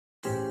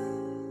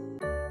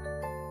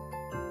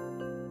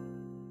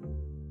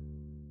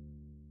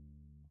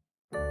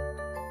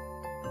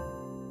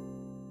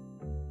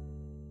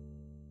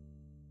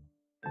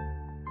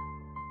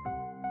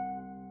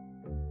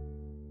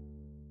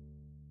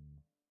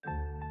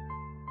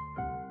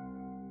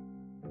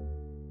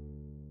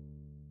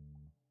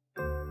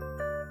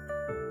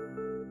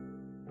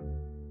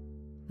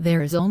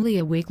There is only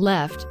a week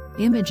left,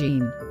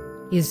 Imogene.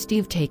 Is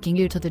Steve taking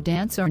you to the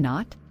dance or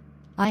not?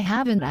 I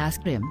haven't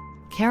asked him,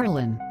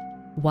 Carolyn.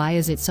 Why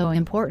is it so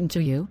important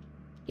to you?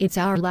 It's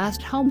our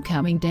last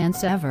homecoming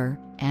dance ever,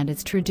 and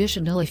it's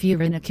traditional if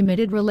you're in a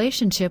committed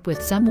relationship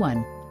with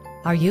someone.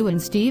 Are you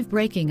and Steve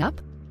breaking up?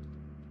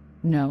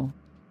 No.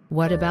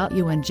 What about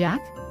you and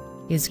Jack?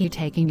 Is he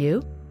taking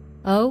you?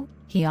 Oh,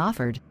 he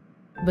offered.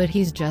 But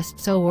he's just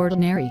so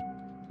ordinary.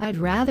 I'd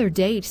rather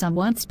date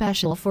someone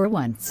special for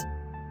once.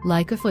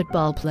 Like a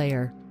football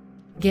player.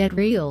 Get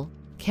real,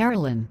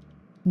 Carolyn.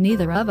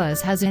 Neither of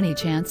us has any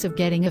chance of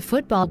getting a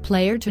football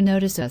player to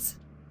notice us.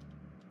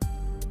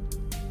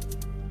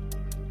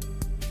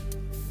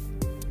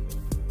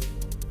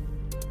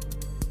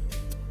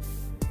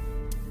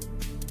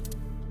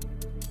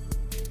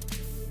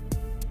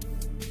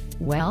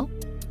 Well,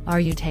 are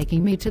you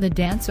taking me to the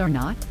dance or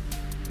not?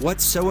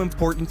 What's so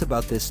important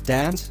about this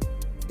dance?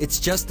 It's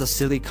just a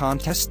silly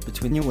contest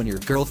between you and your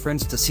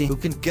girlfriends to see who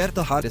can get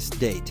the hottest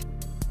date.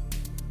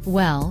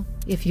 Well,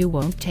 if you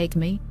won't take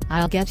me,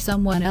 I'll get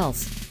someone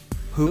else.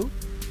 Who?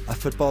 A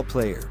football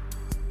player?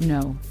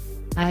 No.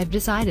 I've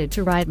decided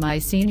to write my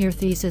senior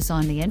thesis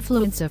on the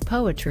influence of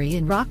poetry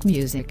in rock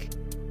music.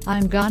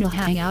 I'm gonna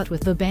hang out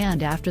with the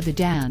band after the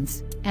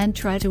dance, and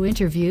try to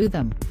interview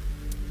them.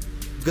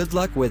 Good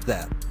luck with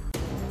that.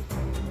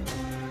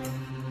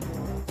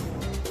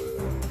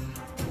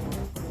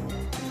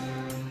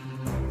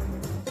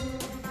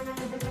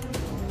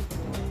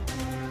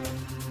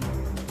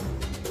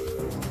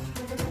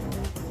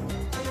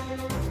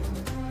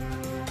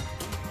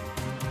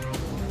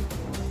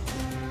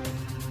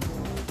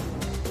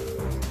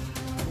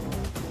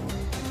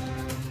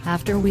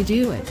 After we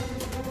do it,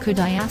 could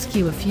I ask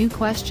you a few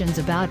questions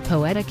about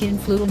poetic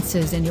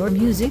influences in your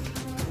music?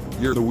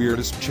 You're the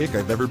weirdest chick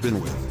I've ever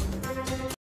been with.